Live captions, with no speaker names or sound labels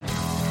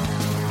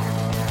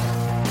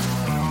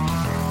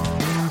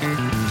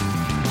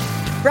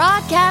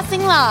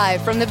Broadcasting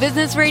live from the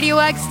Business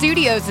RadioX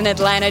studios in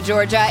Atlanta,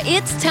 Georgia,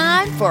 it's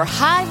time for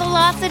High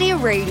Velocity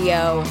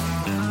Radio.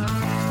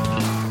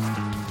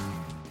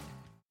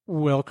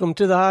 Welcome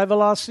to the High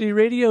Velocity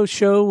Radio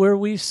Show, where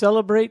we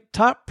celebrate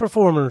top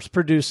performers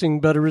producing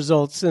better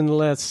results in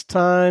less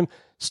time.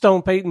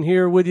 Stone Payton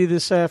here with you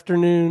this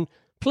afternoon.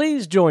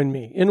 Please join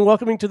me in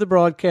welcoming to the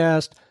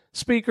broadcast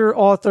speaker,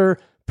 author,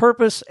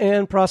 purpose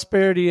and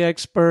prosperity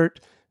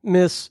expert,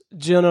 Miss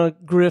Jenna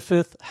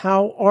Griffith.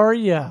 How are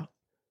you?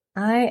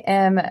 I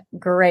am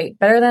great.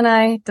 Better than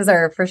I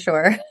deserve, for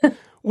sure.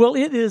 Well,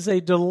 it is a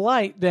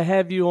delight to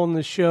have you on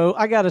the show.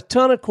 I got a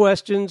ton of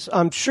questions.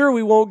 I'm sure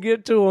we won't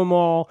get to them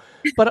all,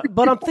 but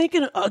I'm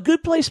thinking a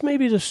good place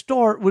maybe to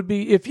start would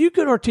be if you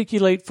could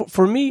articulate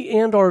for me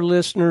and our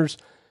listeners,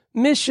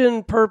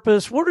 mission,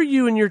 purpose. What are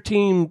you and your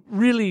team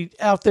really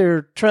out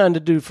there trying to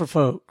do for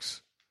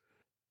folks?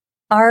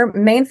 Our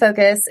main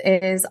focus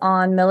is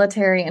on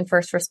military and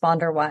first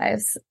responder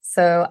wives.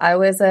 So I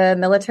was a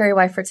military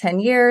wife for 10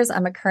 years.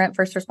 I'm a current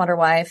first responder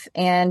wife.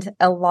 And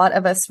a lot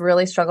of us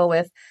really struggle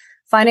with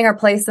finding our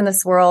place in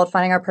this world,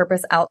 finding our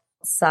purpose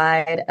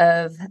outside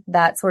of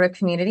that sort of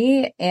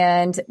community.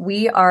 And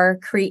we are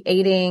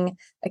creating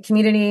a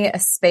community, a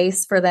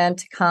space for them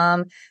to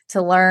come,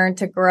 to learn,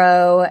 to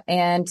grow,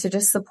 and to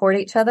just support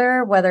each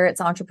other, whether it's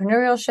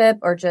entrepreneurship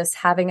or just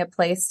having a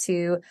place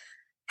to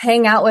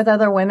hang out with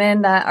other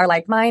women that are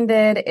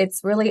like-minded.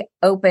 It's really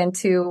open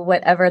to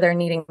whatever they're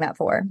needing that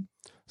for.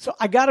 So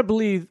I got to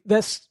believe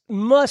this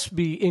must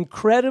be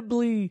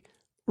incredibly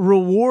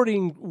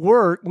rewarding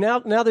work. Now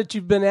that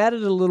you've been at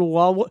it a little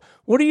while,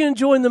 what are you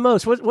enjoying the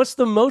most? What's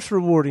the most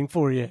rewarding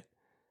for you?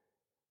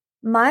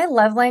 My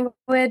love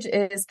language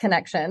is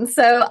connection.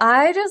 So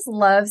I just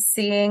love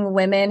seeing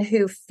women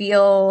who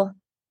feel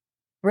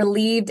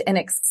relieved and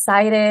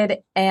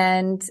excited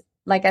and,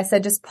 like I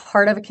said, just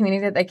part of a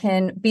community that they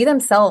can be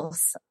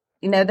themselves.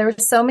 You know, there were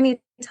so many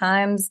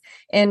times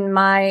in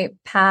my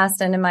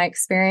past and in my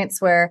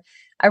experience where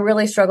I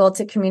really struggled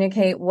to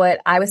communicate what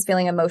I was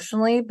feeling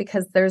emotionally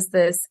because there's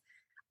this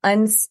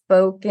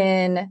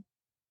unspoken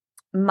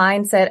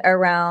mindset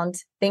around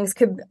things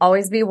could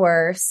always be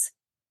worse.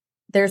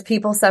 There's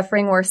people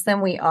suffering worse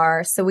than we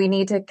are. So we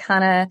need to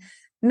kind of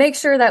make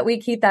sure that we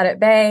keep that at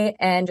bay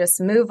and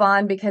just move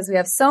on because we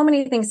have so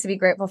many things to be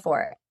grateful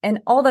for. And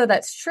although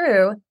that's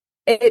true,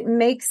 it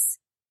makes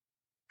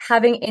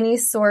having any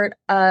sort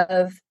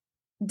of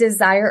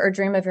desire or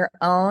dream of your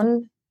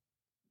own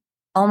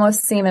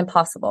almost seem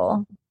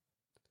impossible.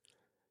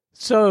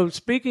 So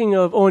speaking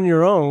of on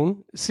your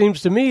own, it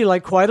seems to me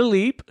like quite a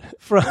leap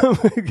from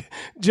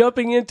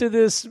jumping into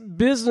this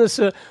business.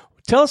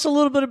 Tell us a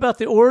little bit about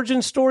the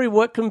origin story.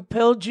 What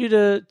compelled you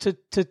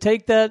to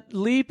take that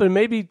leap and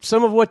maybe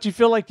some of what you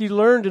feel like you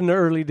learned in the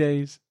early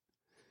days?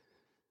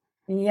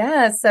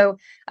 Yeah. So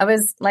I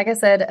was, like I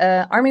said,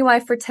 an Army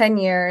wife for 10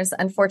 years.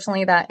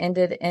 Unfortunately, that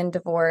ended in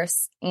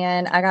divorce.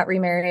 And I got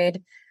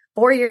remarried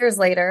 4 years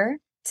later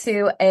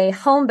to a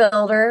home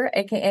builder,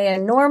 aka a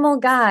normal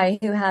guy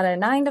who had a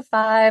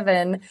 9-to-5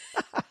 and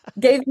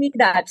gave me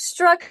that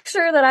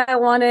structure that I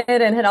wanted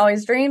and had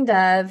always dreamed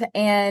of.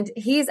 And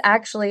he's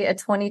actually a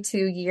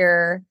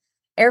 22-year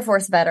Air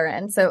Force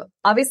veteran. So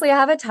obviously I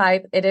have a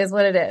type. It is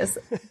what it is.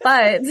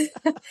 But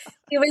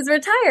he was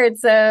retired.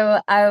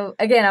 So I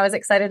was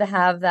excited to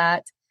have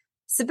that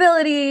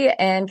stability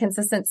and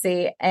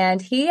consistency. And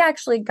he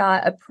actually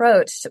got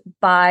approached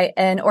by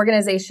an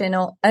organization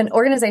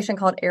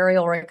called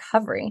Aerial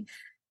Recovery.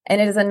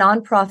 And it is a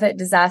nonprofit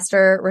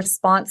disaster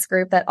response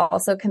group that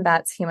also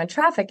combats human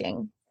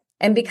trafficking.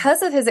 And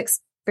because of his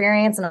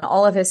experience and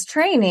all of his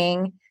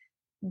training,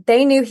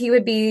 they knew he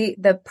would be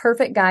the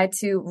perfect guy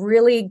to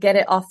really get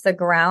it off the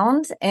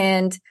ground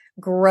and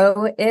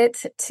grow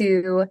it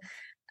to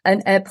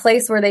a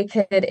place where they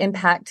could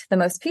impact the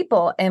most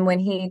people. And when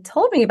he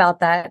told me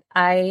about that,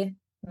 I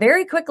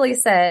very quickly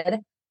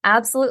said,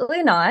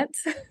 absolutely not.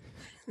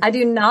 I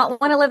do not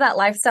want to live that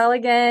lifestyle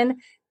again.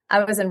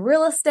 I was in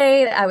real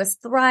estate. I was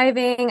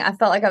thriving. I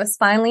felt like I was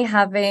finally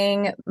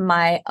having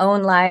my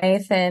own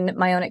life and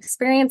my own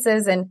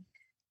experiences. And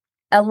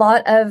a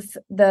lot of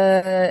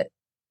the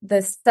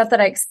stuff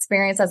that I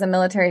experienced as a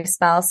military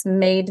spouse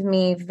made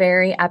me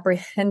very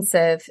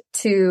apprehensive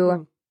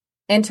to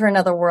enter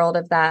another world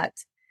of that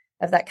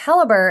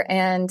caliber.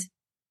 And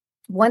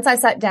once I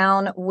sat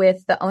down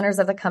with the owners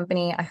of the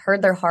company, I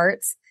heard their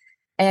hearts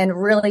and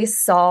really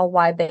saw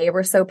why they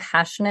were so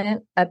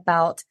passionate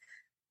about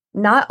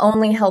not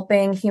only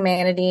helping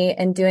humanity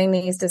and doing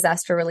these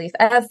disaster relief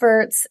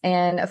efforts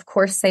and, of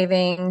course,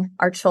 saving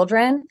our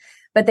children,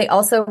 but they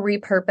also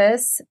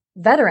repurpose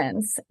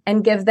veterans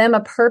and give them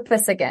a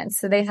purpose again.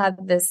 So they have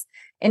this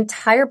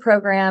entire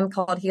program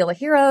called Heal a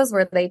Heroes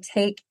where they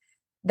take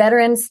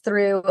veterans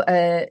through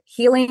a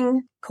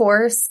healing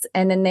course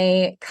and then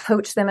they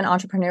coach them in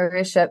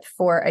entrepreneurship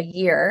for a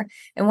year.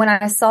 And when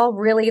I saw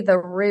really the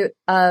root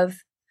of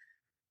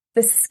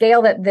the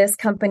scale that this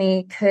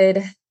company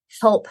could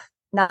help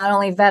not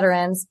only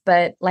veterans,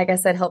 but like I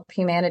said, help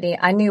humanity,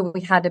 I knew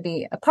we had to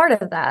be a part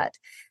of that.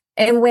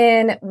 And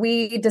when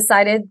we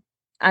decided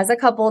as a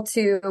couple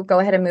to go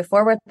ahead and move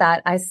forward with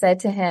that, I said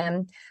to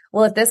him,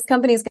 well, if this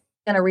company is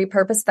going to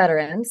repurpose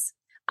veterans,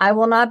 I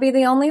will not be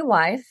the only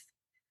wife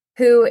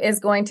who is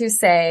going to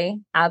say,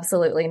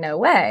 absolutely no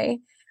way.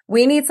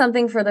 We need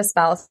something for the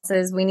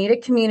spouses. We need a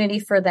community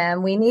for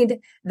them. We need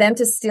them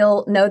to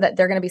still know that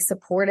they're going to be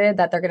supported,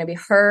 that they're going to be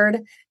heard,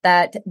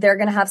 that they're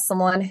going to have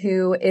someone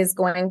who is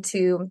going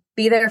to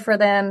be there for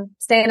them,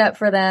 stand up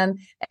for them,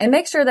 and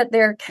make sure that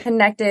they're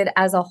connected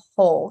as a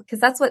whole. Because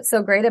that's what's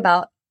so great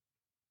about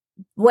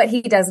what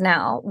he does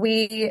now.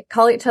 We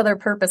call each other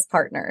purpose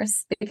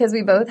partners because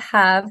we both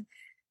have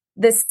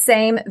the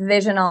same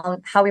vision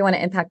on how we want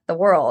to impact the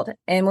world.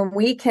 And when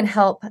we can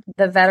help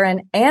the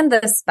veteran and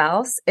the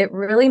spouse, it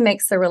really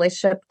makes the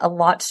relationship a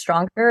lot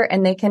stronger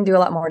and they can do a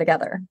lot more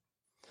together.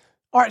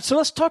 All right, so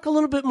let's talk a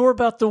little bit more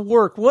about the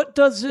work. What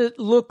does it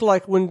look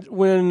like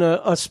when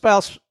a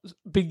spouse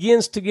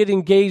begins to get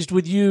engaged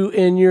with you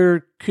in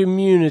your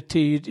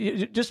community?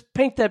 Just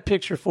paint that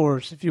picture for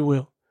us, if you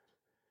will.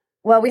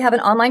 Well, we have an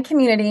online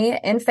community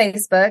in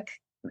Facebook.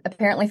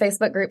 Apparently,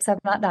 Facebook groups have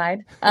not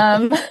died.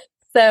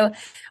 So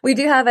we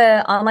do have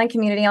an online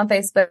community on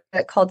Facebook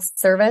called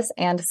Service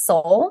and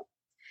Soul,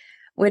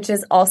 which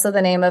is also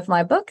the name of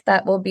my book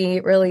that will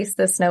be released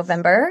this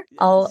November,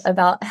 all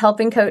about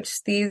helping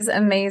coach these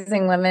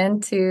amazing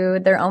women to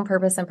their own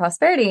purpose and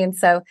prosperity. And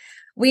so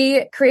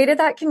we created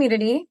that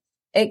community.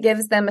 It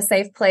gives them a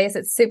safe place.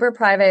 It's super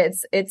private.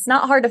 It's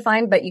not hard to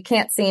find, but you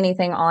can't see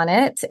anything on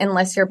it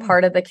unless you're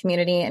part of the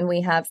community and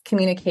we have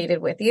communicated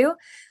with you.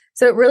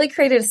 So it really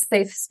created a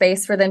safe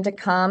space for them to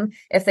come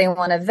if they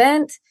want to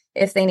vent,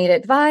 if they need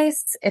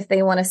advice, if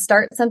they want to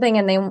start something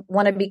and they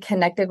want to be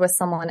connected with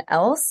someone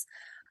else.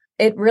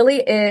 It really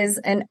is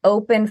an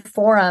open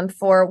forum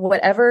for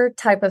whatever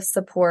type of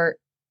support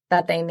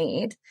that they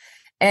need.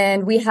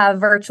 And we have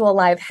virtual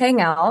live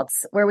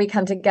hangouts where we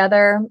come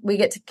together. We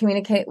get to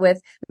communicate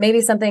with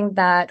maybe something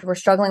that we're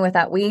struggling with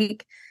that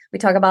week. We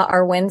talk about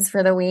our wins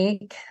for the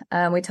week.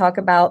 We talk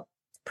about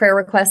prayer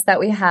requests that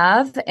we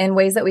have and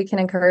ways that we can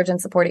encourage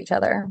and support each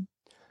other.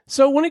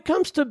 So when it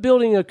comes to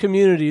building a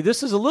community,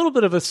 this is a little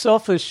bit of a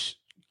selfish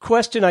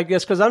question, I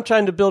guess, because I'm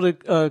trying to build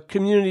a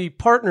community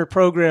partner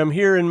program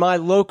here in my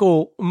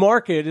local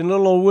market in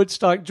little old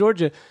Woodstock,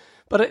 Georgia.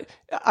 But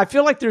I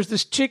feel like there's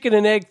this chicken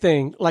and egg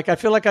thing. Like I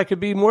feel like I could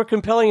be more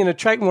compelling and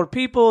attract more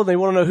people. They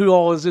want to know who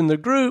all is in the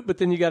group, but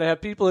then you got to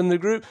have people in the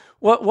group.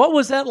 What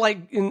was that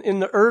like in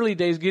the early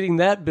days getting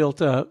that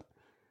built up?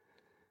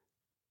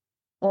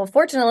 Well,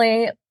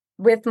 fortunately,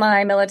 with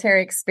my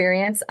military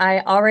experience, I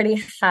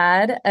already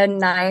had a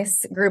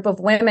nice group of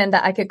women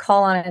that I could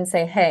call on and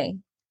say, hey,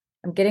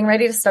 I'm getting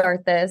ready to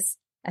start this.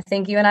 I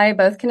think you and I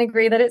both can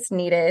agree that it's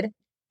needed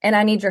and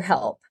I need your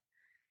help.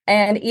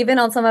 And even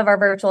on some of our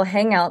virtual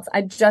hangouts,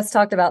 I just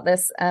talked about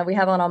this. We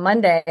have one on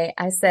Monday.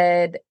 I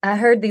said, I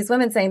heard these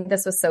women saying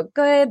this was so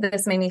good.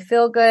 This made me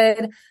feel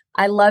good.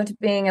 I loved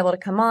being able to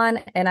come on.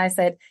 And I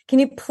said, can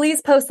you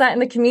please post that in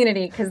the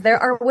community? Because there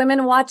are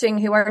women watching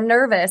who are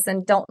nervous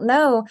and don't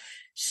know,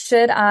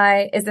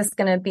 is this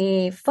going to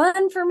be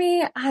fun for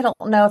me? I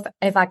don't know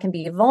if I can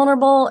be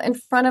vulnerable in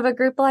front of a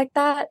group like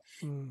that.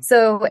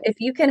 So if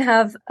you can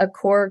have a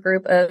core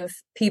group of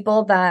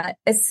people that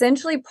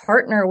essentially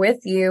partner with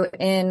you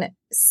in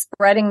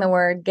spreading the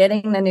word,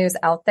 getting the news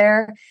out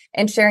there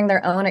and sharing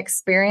their own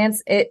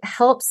experience, it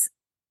helps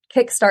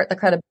kickstart the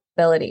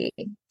credibility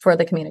for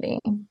the community.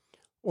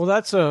 Well,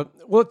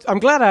 I'm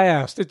glad I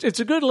asked. It's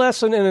a good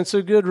lesson and it's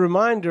a good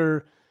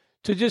reminder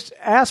to just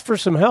ask for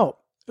some help.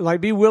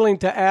 Like be willing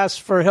to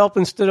ask for help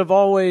instead of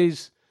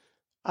always,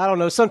 I don't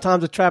know,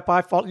 sometimes a trap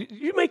I fall,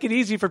 you make it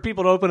easy for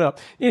people to open up.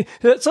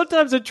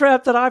 Sometimes a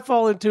trap that I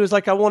fall into is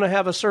like I want to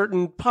have a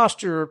certain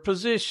posture or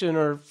position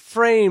or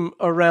frame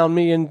around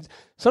me. And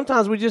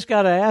sometimes we just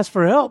got to ask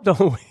for help,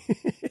 don't we?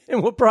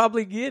 And we'll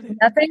probably get it.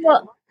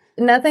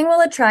 Nothing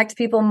will attract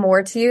people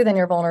more to you than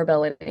your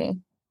vulnerability.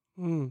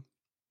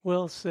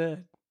 Well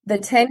said. The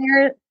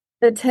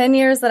 10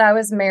 years that I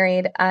was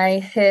married, I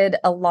hid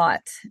a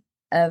lot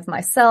of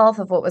myself,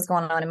 of what was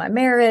going on in my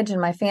marriage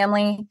and my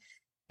family.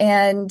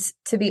 And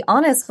to be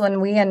honest,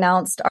 when we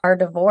announced our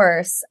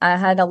divorce, I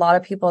had a lot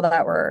of people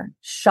that were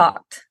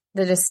shocked.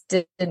 They just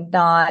did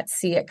not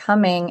see it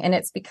coming. And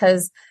it's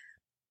because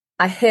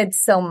I hid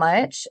so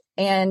much.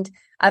 And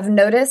I've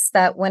noticed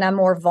that when I'm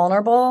more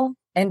vulnerable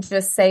and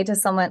just say to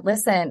someone,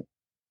 listen,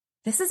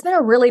 this has been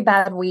a really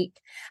bad week.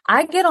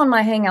 I get on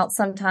my hangout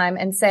sometime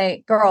and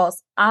say,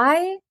 girls,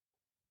 I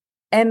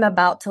am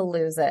about to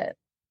lose it.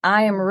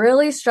 I am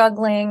really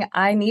struggling.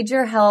 I need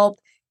your help.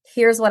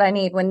 Here's what I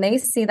need. When they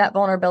see that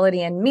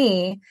vulnerability in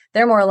me,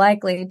 they're more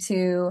likely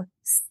to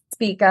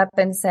speak up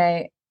and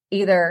say,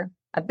 either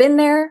I've been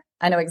there,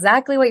 I know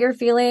exactly what you're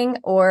feeling,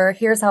 or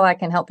here's how I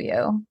can help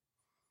you.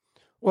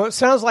 Well, it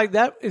sounds like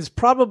that is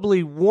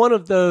probably one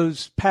of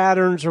those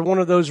patterns or one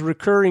of those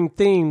recurring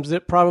themes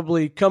that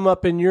probably come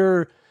up in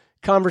your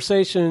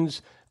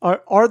conversations.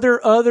 Are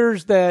there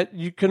others that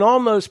you can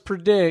almost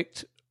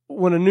predict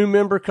when a new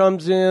member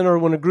comes in or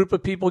when a group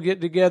of people get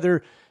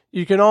together,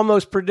 you can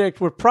almost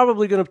predict we're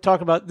probably going to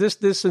talk about this,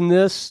 this, and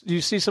this. Do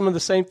you see some of the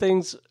same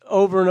things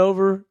over and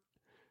over?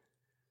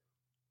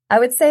 I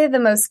would say the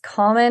most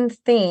common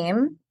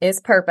theme is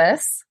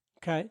purpose.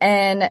 Okay.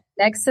 And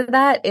next to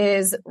that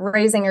is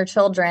raising your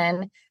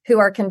children who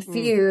are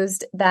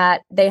confused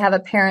that they have a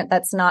parent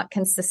that's not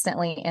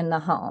consistently in the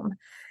home.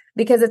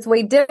 Because it's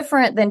way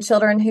different than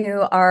children who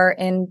are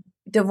in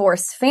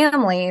divorced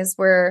families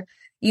where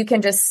you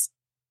can just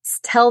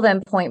tell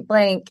them point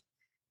blank,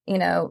 you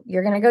know,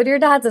 you're going to go to your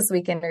dad's this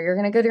weekend or you're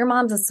going to go to your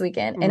mom's this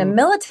weekend. In a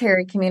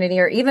military community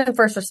or even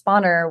first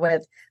responder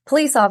with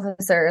police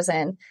officers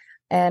and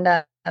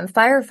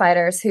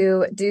firefighters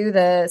who do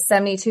the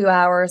 72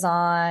 hours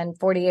on,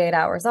 48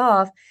 hours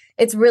off,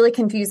 it's really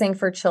confusing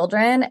for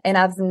children. And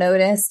I've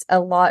noticed a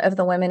lot of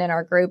the women in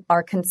our group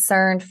are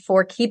concerned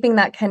for keeping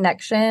that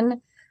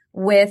connection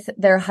with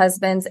their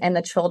husbands and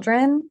the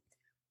children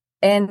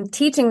and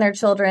teaching their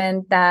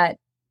children that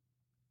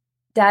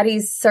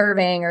daddy's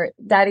serving or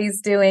daddy's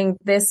doing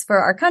this for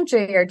our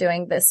country or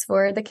doing this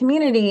for the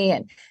community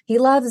and he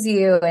loves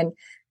you.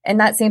 And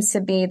that seems to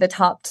be the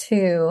top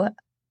two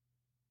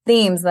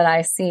themes that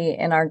I see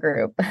in our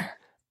group.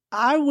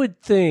 I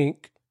would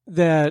think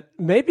that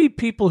maybe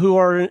people who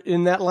are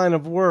in that line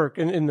of work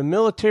in the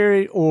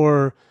military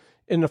or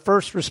in the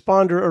first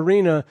responder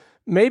arena,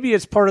 maybe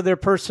it's part of their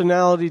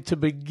personality to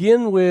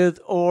begin with,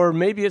 or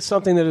maybe it's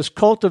something that is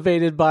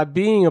cultivated by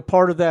being a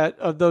part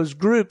of those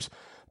groups.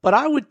 But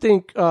I would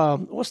think,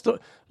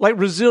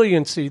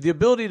 resiliency, the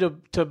ability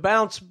to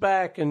bounce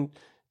back, and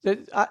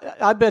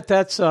I bet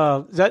that's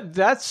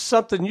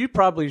something you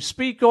probably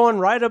speak on,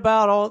 write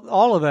about,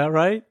 all of that,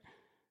 right?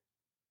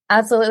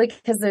 Absolutely,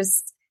 because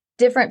there's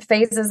different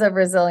phases of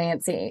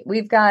resiliency.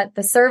 We've got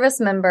the service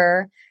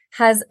member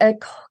has a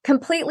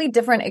completely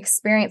different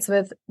experience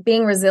with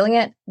being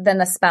resilient than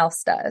the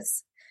spouse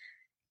does.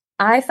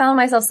 I found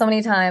myself so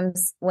many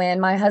times when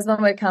my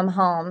husband would come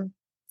home,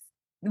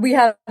 we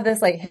have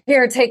this like,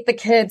 here, take the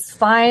kids.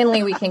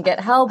 Finally, we can get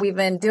help. We've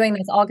been doing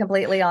this all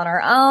completely on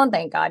our own.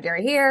 Thank God you're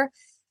here.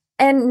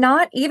 And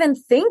not even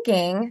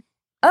thinking,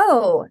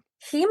 oh,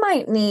 he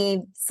might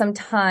need some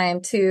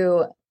time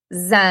to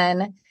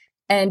zen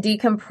and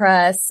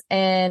decompress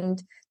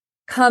and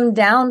come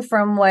down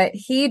from what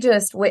he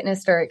just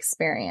witnessed or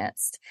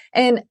experienced.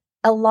 And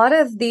a lot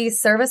of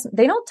these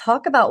they don't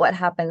talk about what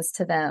happens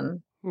to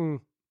them,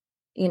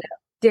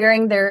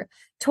 during their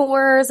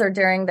tours or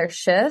during their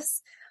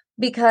shifts,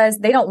 because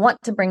they don't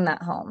want to bring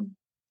that home.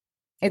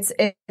 It's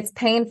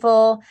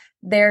painful.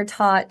 They're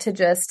taught to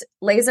just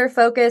laser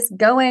focus,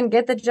 go in,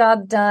 get the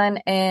job done,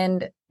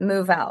 and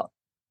move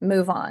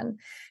on.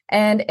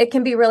 And it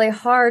can be really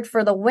hard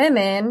for the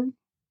women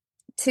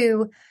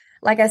to,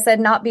 like I said,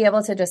 not be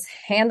able to just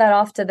hand that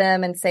off to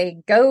them and say,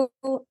 go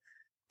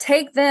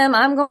take them.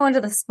 I'm going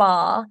to the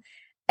spa.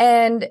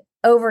 And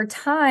over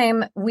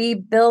time, we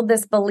build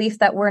this belief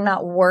that we're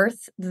not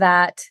worth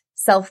that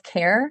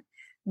self-care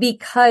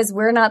because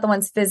we're not the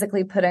ones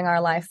physically putting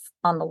our life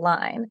on the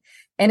line.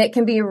 And it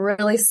can be a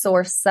really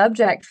sore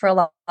subject for a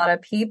lot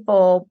of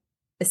people,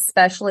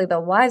 especially the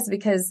wives,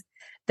 because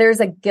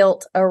there's a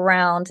guilt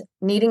around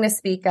needing to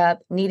speak up,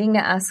 needing to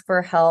ask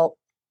for help,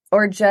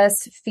 or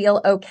just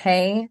feel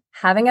okay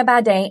having a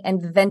bad day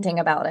and venting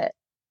about it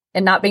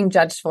and not being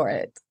judged for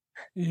it.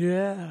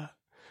 Yeah.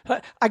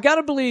 I got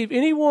to believe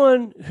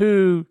anyone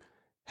who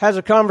has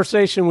a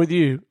conversation with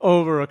you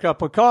over a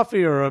cup of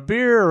coffee or a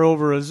beer or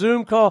over a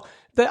Zoom call,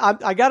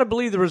 I got to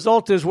believe the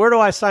result is, where do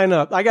I sign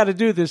up? I got to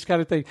do this kind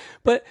of thing.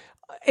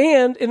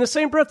 And in the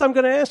same breath, I'm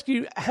going to ask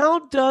you,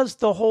 how does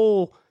the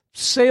whole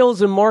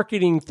sales and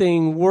marketing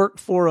thing work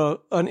for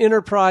an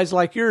enterprise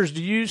like yours?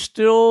 Do you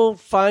still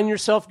find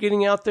yourself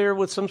getting out there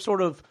with some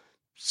sort of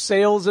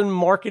sales and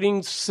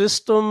marketing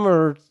system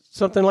or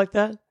something like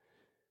that?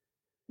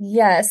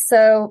 Yes.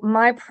 So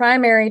my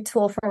primary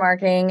tool for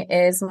marketing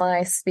is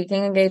my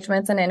speaking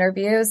engagements and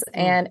interviews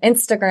and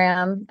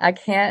Instagram. I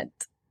can't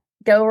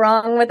go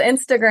wrong with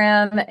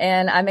Instagram,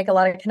 and I make a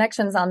lot of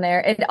connections on there.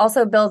 It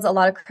also builds a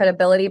lot of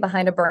credibility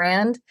behind a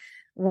brand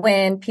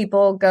when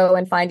people go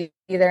and find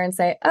you there and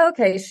say, oh,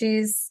 okay,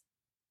 she's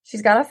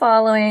got a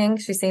following.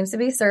 She seems to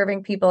be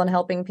serving people and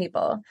helping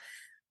people.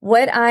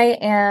 What I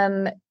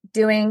am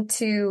doing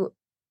to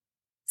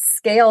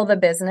scale the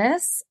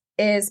business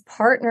is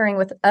partnering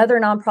with other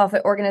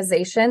nonprofit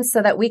organizations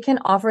so that we can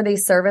offer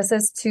these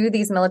services to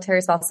these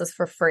military spouses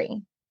for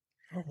free.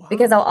 Oh, wow.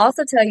 Because I'll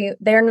also tell you,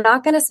 they're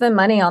not going to spend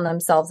money on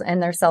themselves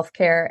and their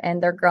self-care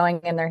and their growing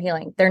and their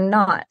healing. They're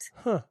not.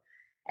 Huh.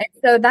 And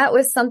so that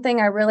was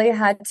something I really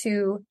had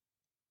to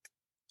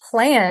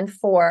plan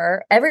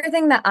for.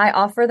 Everything that I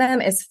offer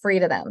them is free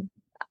to them.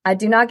 I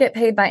do not get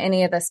paid by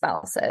any of the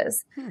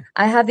spouses.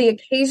 I have the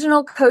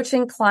occasional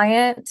coaching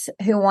client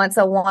who wants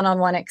a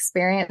one-on-one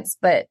experience,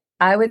 but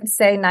I would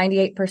say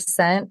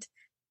 98%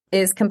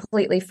 is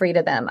completely free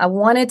to them. I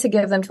wanted to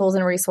give them tools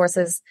and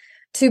resources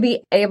to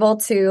be able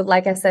to,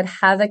 like I said,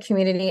 have a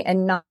community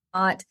and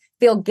not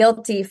feel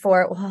guilty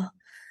for, well,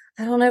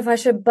 I don't know if I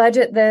should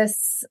budget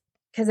this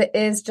because it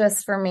is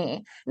just for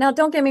me. Now,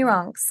 don't get me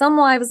wrong. Some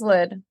wives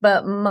would,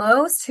 but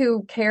most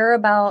who care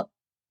about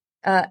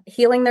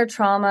healing their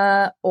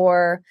trauma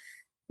or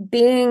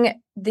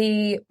being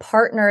the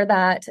partner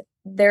that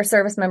their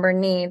service member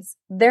needs,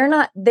 they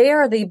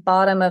are the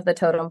bottom of the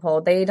totem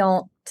pole. They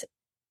don't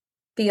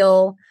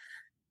feel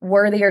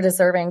worthy or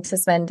deserving to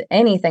spend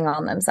anything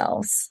on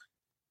themselves.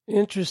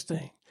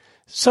 Interesting.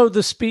 So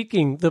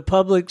the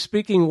public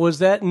speaking, was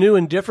that new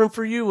and different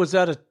for you? Was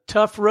that a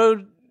tough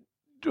road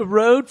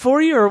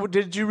for you, or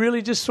did you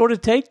really just sort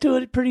of take to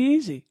it pretty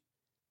easy?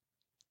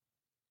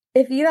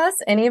 If you ask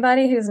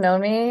anybody who's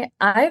known me,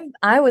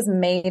 I was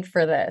made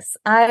for this.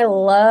 I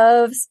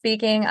love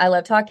speaking. I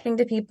love talking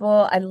to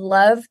people. I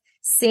love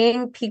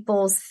seeing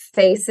people's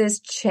faces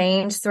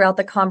change throughout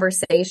the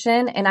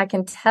conversation. And I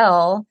can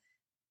tell,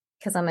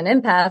 because I'm an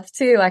empath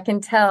too, I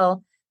can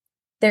tell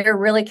they're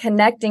really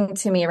connecting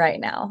to me right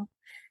now.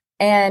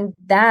 And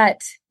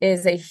that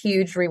is a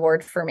huge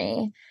reward for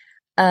me.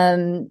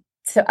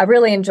 So I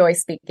really enjoy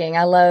speaking.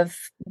 I love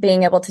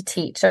being able to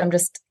teach. I'm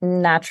just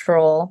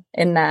natural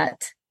in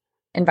that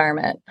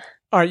environment.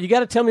 All right, you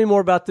got to tell me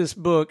more about this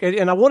book,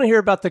 and I want to hear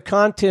about the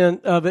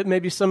content of it,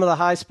 maybe some of the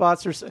high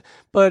spots,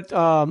 but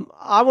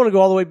I want to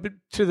go all the way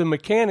to the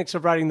mechanics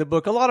of writing the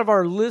book. A lot of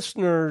our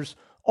listeners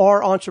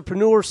are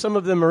entrepreneurs. Some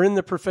of them are in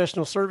the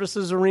professional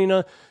services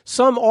arena.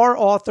 Some are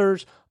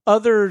authors.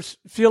 Others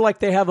feel like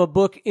they have a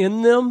book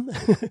in them.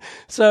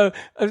 So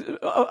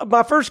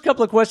my first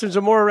couple of questions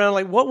are more around,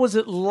 like, what was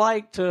it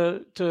like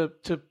to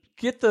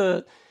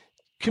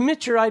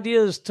commit your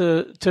ideas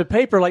to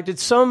paper? Like, did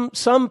some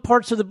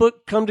parts of the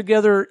book come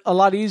together a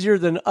lot easier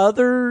than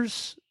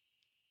others?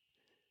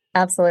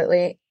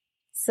 Absolutely.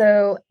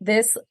 So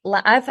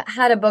I've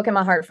had a book in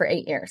my heart for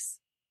 8 years.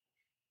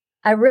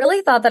 I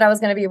really thought that I was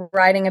going to be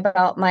writing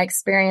about my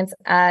experience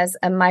as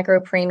a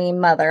micro-preemie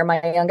mother. My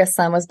youngest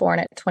son was born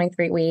at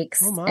 23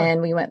 weeks,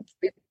 and we've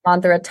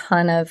gone through a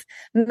ton of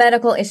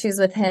medical issues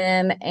with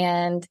him.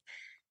 And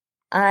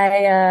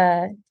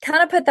I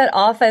kind of put that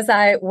off as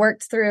I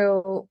worked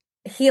through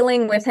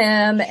healing with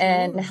him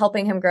and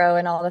helping him grow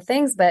and all the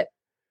things. But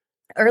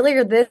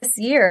earlier this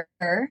year,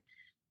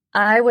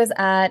 I was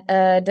at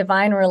a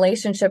divine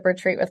relationship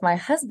retreat with my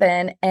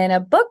husband, and a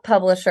book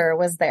publisher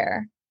was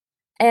there.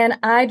 And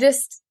I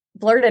just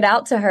blurted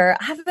out to her,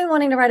 I've been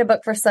wanting to write a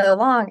book for so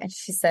long. And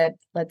she said,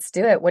 let's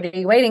do it. What are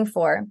you waiting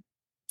for?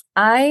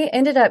 I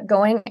ended up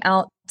going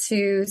out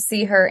to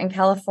see her in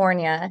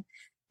California,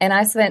 and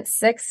I spent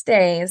 6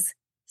 days,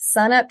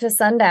 sun up to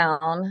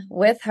sundown,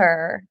 with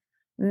her,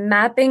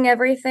 mapping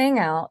everything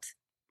out.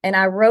 And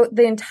I wrote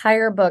the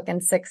entire book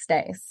in 6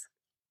 days.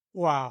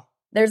 Wow.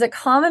 There's a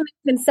common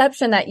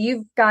misconception that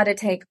you've got to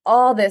take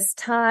all this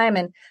time.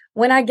 And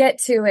when I get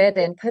to it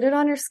and put it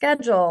on your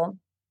schedule.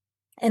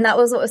 And that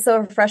was what was so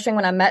refreshing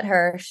when I met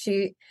her.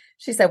 She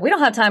said, we don't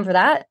have time for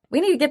that.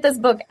 We need to get this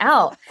book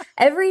out.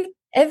 Every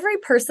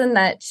person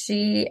that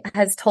she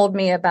has told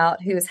me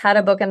about who's had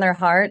a book in their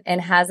heart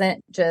and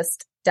hasn't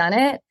just done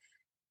it,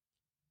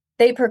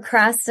 they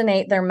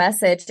procrastinate their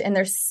message. And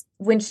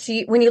when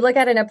you look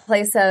at it in a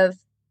place of,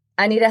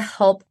 I need to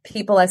help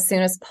people as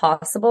soon as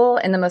possible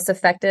in the most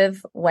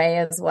effective way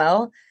as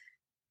well,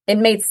 it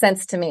made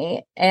sense to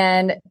me.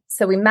 And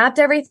so we mapped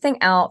everything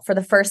out for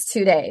the first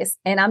 2 days.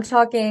 And I'm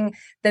talking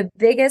the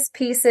biggest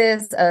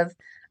pieces of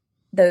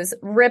those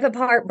rip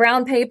apart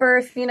brown paper,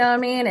 if you know what I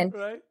mean.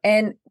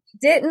 And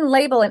didn't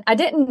label it. I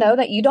didn't know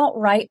that you don't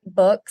write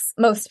books.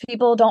 Most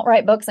people don't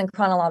write books in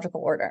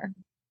chronological order.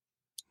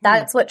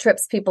 That's what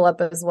trips people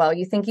up as well.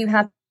 You think you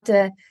have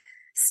to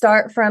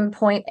start from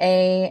point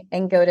A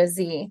and go to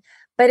Z,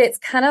 but it's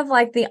kind of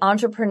like the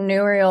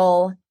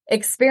entrepreneurial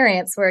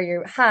experience where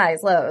you're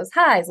highs, low,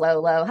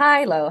 low,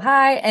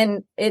 high.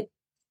 And it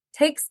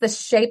takes the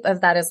shape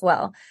of that as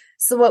well.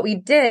 So what we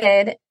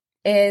did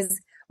is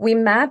we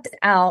mapped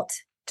out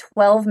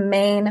 12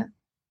 main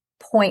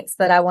points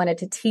that I wanted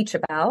to teach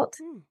about.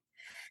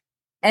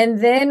 And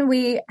then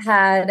we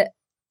had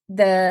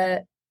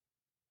the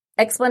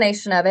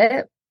explanation of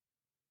it,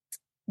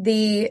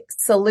 the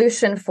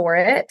solution for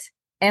it,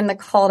 and the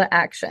call to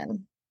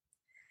action.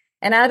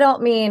 And I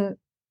don't mean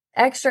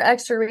extra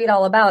read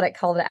all about it,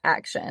 call to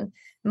action.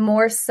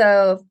 More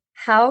so,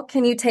 how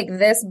can you take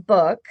this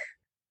book,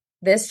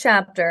 this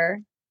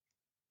chapter,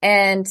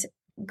 and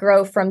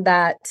grow from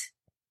that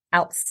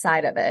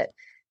outside of it?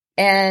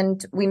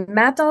 And we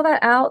mapped all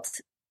that out.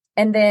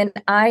 And then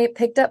I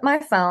picked up my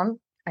phone,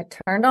 I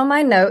turned on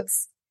my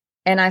notes,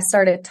 and I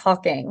started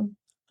talking.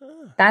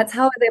 That's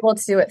how I was able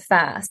to do it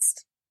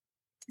fast.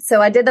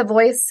 So I did the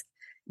voice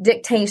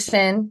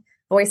dictation,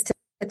 voice to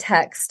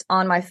text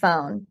on my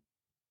phone.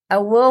 I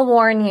will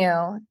warn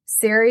you,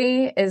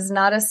 Siri is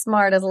not as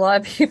smart as a lot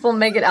of people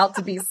make it out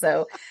to be.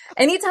 So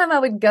anytime I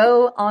would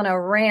go on a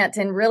rant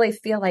and really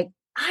feel like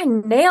I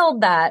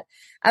nailed that,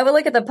 I would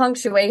look at the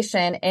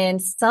punctuation,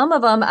 and some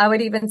of them I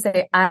would even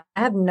say, I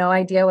have no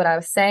idea what I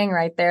was saying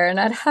right there. And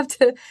I'd have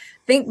to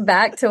think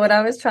back to what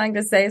I was trying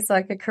to say so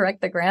I could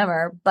correct the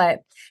grammar.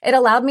 But it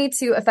allowed me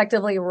to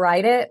effectively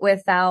write it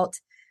without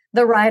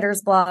the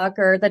writer's block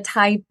or the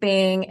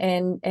typing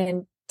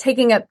and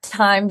taking up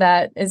time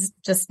that is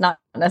just not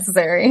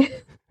necessary.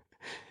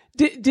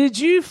 Did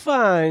you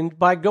find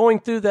by going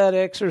through that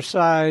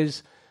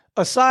exercise,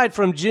 aside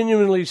from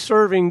genuinely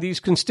serving these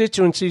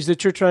constituencies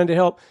that you're trying to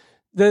help,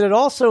 that it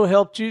also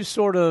helped you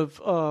sort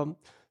of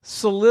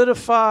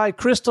solidify,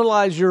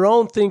 crystallize your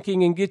own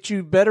thinking and get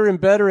you better and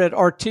better at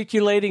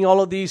articulating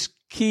all of these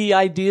key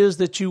ideas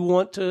that you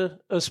want to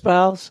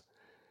espouse?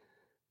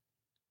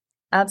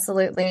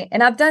 Absolutely.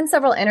 And I've done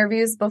several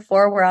interviews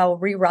before where I'll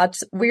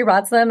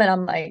rewatch them and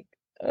I'm like,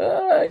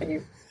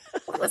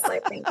 what was I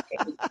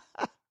thinking?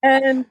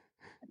 And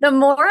the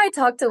more I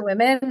talk to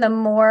women, the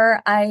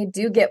more I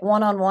do get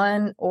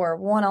one-on-one or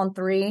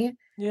one-on-three.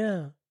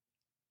 Yeah.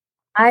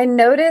 I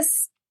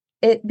notice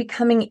it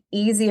becoming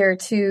easier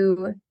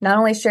to not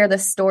only share the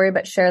story,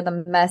 but share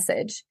the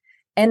message.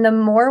 And the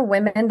more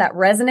women that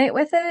resonate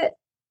with it,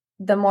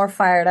 the more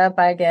fired up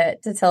I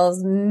get to tell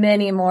as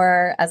many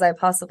more as I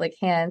possibly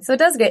can. So it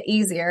does get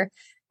easier.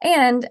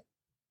 And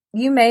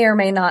you may or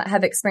may not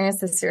have experienced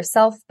this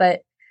yourself,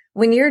 but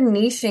when you're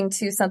niching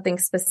to something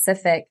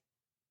specific,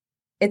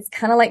 it's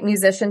kind of like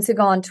musicians who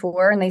go on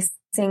tour and they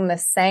sing the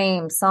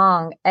same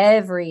song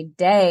every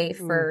day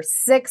for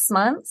 6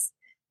 months.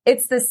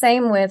 It's the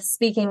same with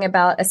speaking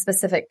about a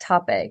specific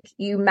topic.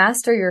 You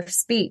master your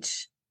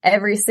speech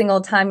every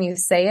single time you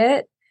say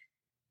it,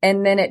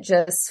 and then it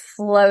just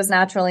flows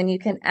naturally, and you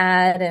can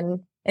add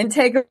and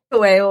take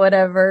away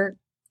whatever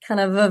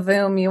kind of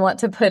vavoom you want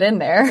to put in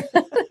there.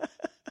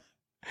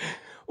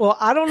 Well,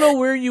 I don't know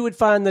where you would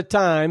find the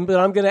time, but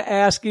I'm going to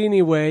ask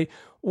anyway.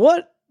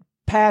 What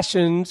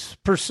passions,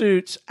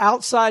 pursuits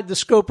outside the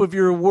scope of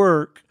your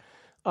work?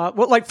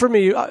 Well, like for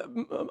me,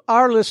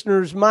 our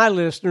listeners, my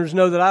listeners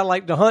know that I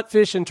like to hunt,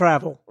 fish, and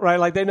travel, right?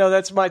 Like they know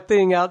that's my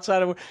thing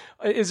outside of work.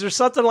 Is there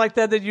something like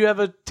that you have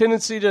a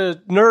tendency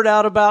to nerd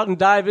out about and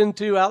dive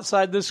into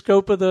outside the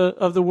scope of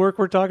the work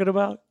we're talking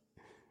about?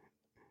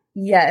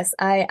 Yes,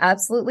 I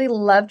absolutely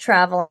love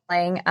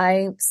traveling.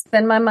 I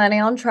spend my money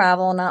on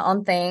travel, not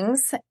on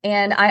things.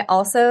 And I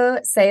also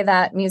say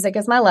that music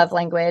is my love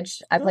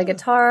language. I play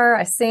guitar,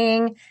 I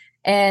sing,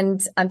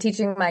 and I'm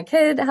teaching my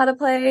kid how to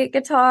play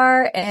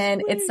guitar.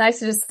 And It's nice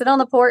to just sit on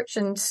the porch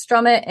and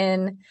strum it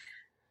and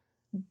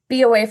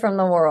be away from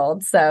the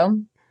world. So,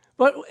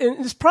 but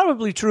it's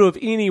probably true of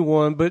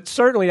anyone, but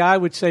certainly I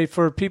would say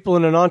for people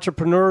in an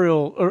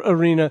entrepreneurial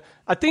arena,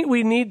 I think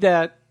we need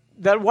that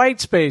white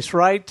space,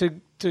 right?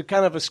 To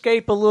kind of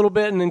escape a little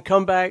bit and then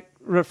come back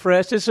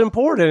refreshed. It's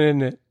important,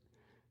 isn't it?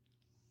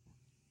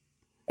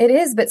 It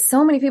is, but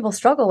so many people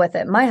struggle with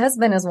it. My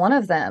husband is one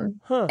of them.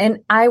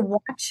 And I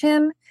watch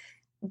him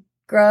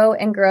grow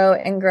and grow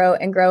and grow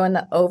and grow in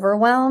the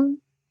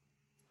overwhelm.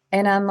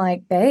 And I'm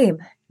like, babe,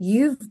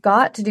 you've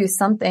got to do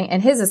something.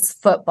 And his is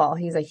football.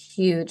 He's a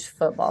huge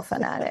football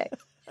fanatic.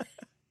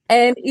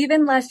 And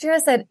even last year I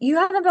said, you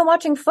haven't been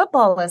watching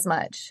football as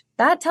much.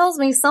 That tells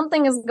me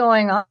something is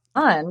going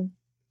on.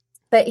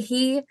 But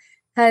he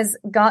has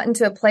gotten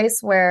to a place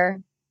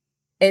where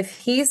if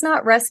he's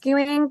not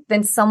rescuing,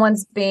 then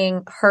someone's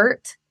being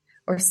hurt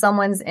or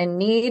someone's in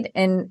need.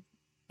 And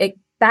it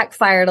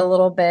backfired a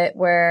little bit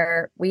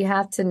where we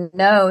have to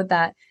know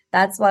that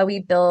that's why we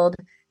build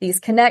these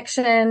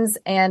connections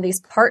and these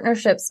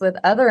partnerships with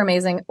other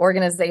amazing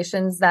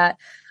organizations that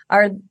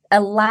are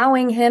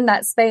allowing him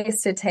that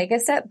space to take a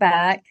step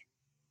back,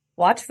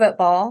 watch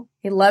football.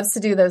 He loves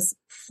to do those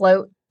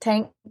float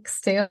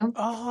tanks too.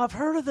 Oh, I've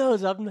heard of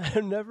those. I've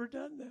never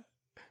done that.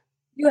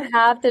 You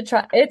have to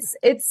try.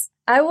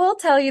 I will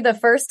tell you the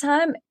first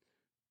time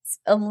it's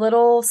a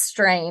little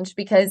strange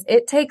because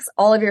it takes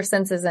all of your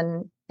senses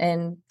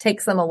and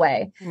takes them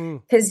away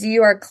because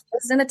you are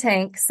closed in a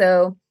tank.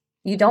 So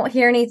you don't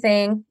hear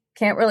anything,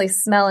 can't really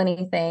smell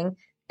anything.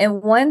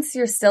 And once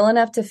you're still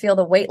enough to feel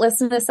the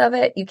weightlessness of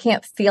it, you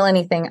can't feel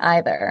anything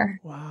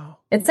either. Wow.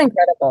 It's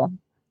incredible.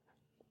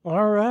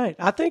 All right.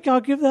 I think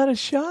I'll give that a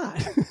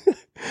shot.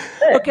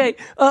 Okay.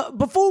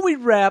 Before we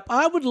wrap,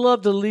 I would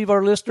love to leave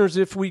our listeners,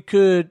 if we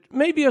could,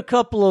 maybe a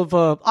couple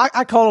of,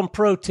 I call them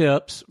pro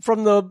tips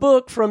from the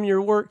book, from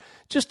your work,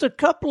 just a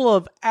couple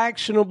of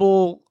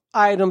actionable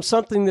items,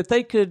 something that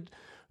they could,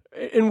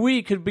 and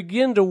we could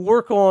begin to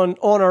work on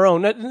our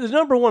own. The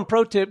number one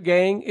pro tip,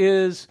 gang,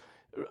 is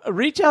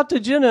reach out to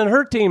Jenna and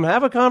her team,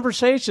 have a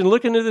conversation,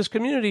 look into this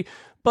community.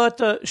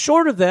 But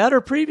short of that or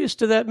previous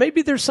to that,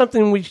 maybe there's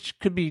something we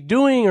could be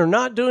doing or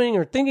not doing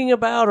or thinking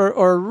about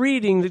or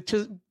reading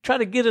to try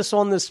to get us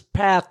on this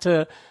path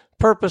to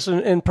purpose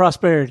and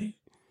prosperity.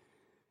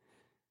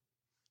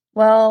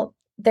 Well,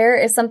 there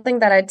is something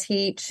that I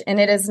teach, and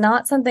it is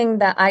not something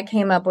that I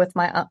came up with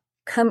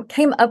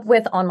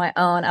on my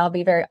own. I'll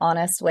be very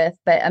honest with,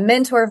 but a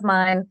mentor of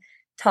mine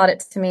taught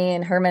it to me,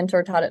 and her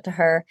mentor taught it to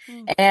her.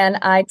 And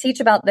I teach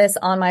about this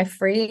on my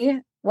free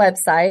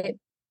website.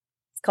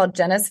 Called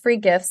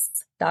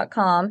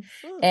jennasfreegifts.com.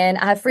 And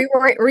I have free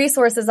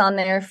resources on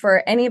there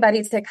for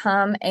anybody to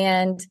come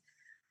and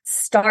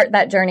start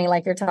that journey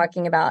like you're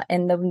talking about.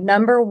 And the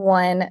number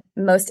one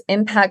most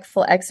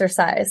impactful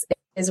exercise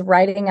is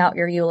writing out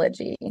your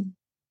eulogy.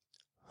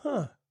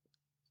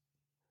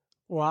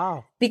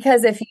 Wow.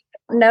 Because if you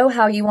don't know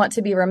how you want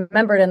to be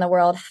remembered in the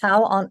world,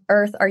 how on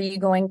earth are you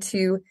going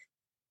to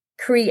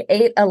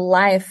create a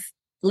life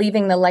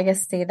leaving the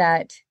legacy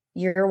that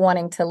you're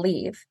wanting to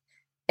leave?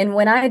 And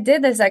when I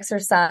did this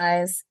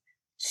exercise,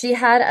 she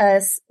had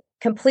us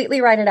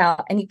completely write it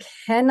out. And you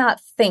cannot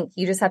think,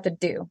 you just have to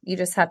do. You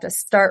just have to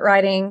start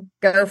writing,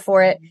 go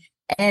for it,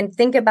 and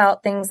think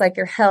about things like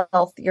your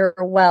health, your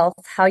wealth,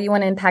 how you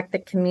want to impact the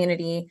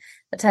community,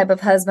 the type of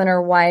husband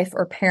or wife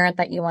or parent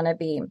that you want to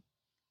be.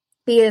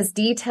 Be as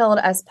detailed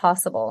as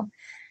possible.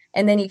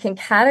 And then you can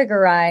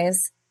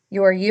categorize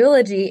your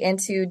eulogy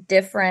into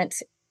different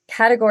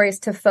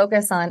categories to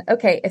focus on,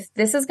 okay, if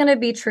this is going to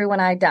be true when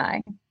I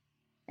die,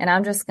 and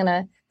I'm just going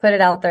to put it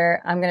out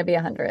there, I'm going to be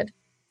 100.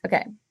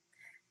 Okay.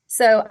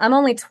 So I'm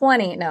only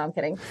 20. No, I'm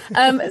kidding.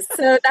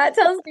 So that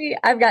tells me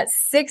I've got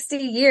 60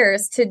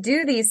 years to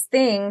do these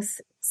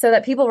things so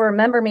that people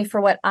remember me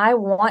for what I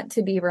want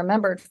to be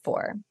remembered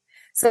for.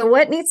 So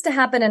what needs to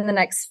happen in the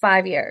next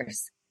 5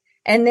 years?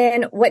 And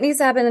then what needs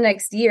to happen the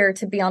next year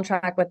to be on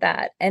track with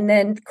that? And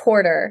then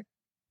quarter,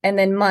 and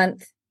then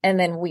month, and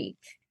then week.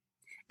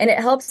 And it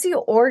helps you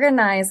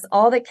organize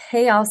all the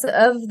chaos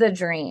of the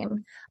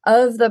dream,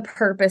 of the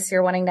purpose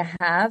you're wanting to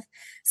have,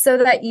 so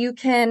that you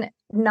can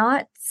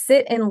not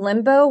sit in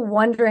limbo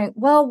wondering,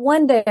 well,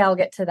 one day I'll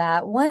get to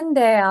that. One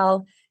day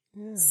I'll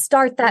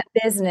start that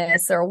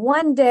business, or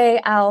one day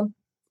I'll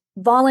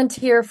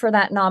volunteer for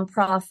that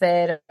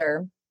nonprofit,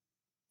 or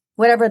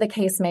whatever the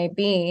case may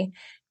be.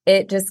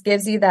 It just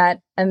gives you that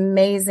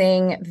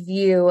amazing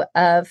view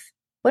of,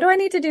 what do I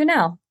need to do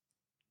now?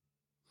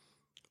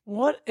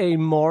 What a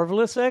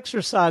marvelous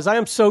exercise. I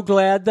am so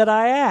glad that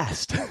I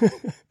asked.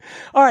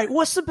 All right.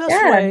 What's the best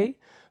way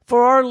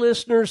for our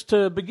listeners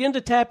to begin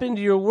to tap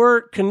into your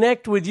work,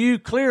 connect with you?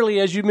 Clearly,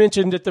 as you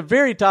mentioned at the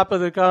very top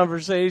of the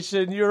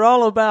conversation, you're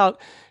all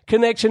about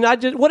connection.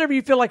 Whatever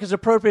you feel like is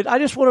appropriate. I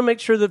just want to make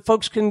sure that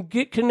folks can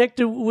get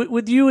connected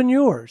with you and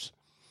yours.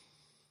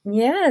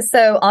 Yeah.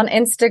 So on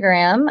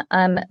Instagram,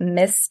 I'm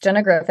Miss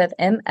Jenna Griffith,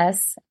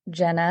 MS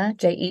Jenna,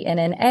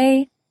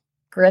 Jenna,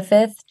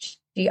 Griffith,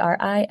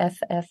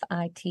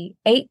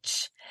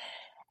 Griffith.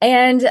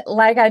 And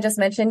like I just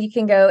mentioned, you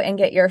can go and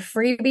get your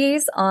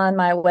freebies on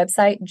my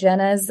website,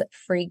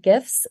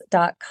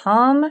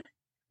 jennasfreegifts.com.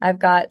 I've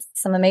got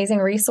some amazing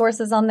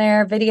resources on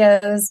there,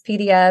 videos,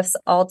 PDFs,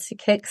 all to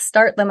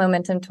kickstart the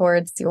momentum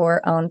towards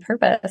your own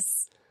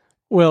purpose.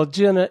 Well,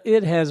 Jenna,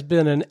 it has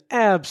been an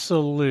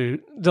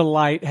absolute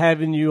delight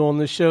having you on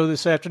the show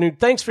this afternoon.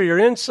 Thanks for your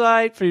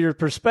insight, for your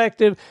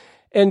perspective.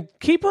 And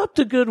keep up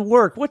the good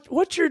work.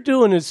 What you're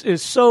doing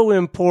is so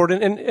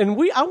important. And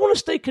I want to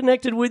stay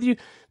connected with you.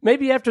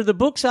 Maybe after the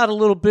book's out a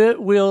little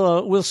bit,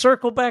 we'll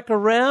circle back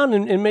around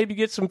and maybe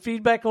get some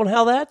feedback on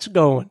how that's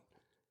going.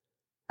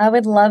 I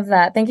would love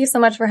that. Thank you so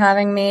much for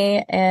having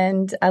me,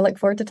 and I look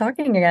forward to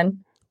talking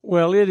again.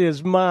 Well, it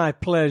is my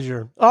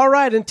pleasure. All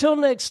right, until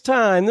next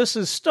time, this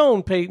is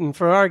Stone Payton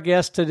for our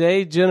guest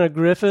today, Jenna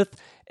Griffith,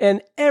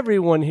 and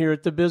everyone here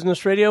at the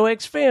Business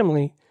RadioX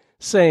family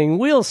saying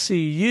we'll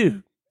see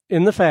you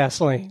in the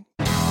fast lane.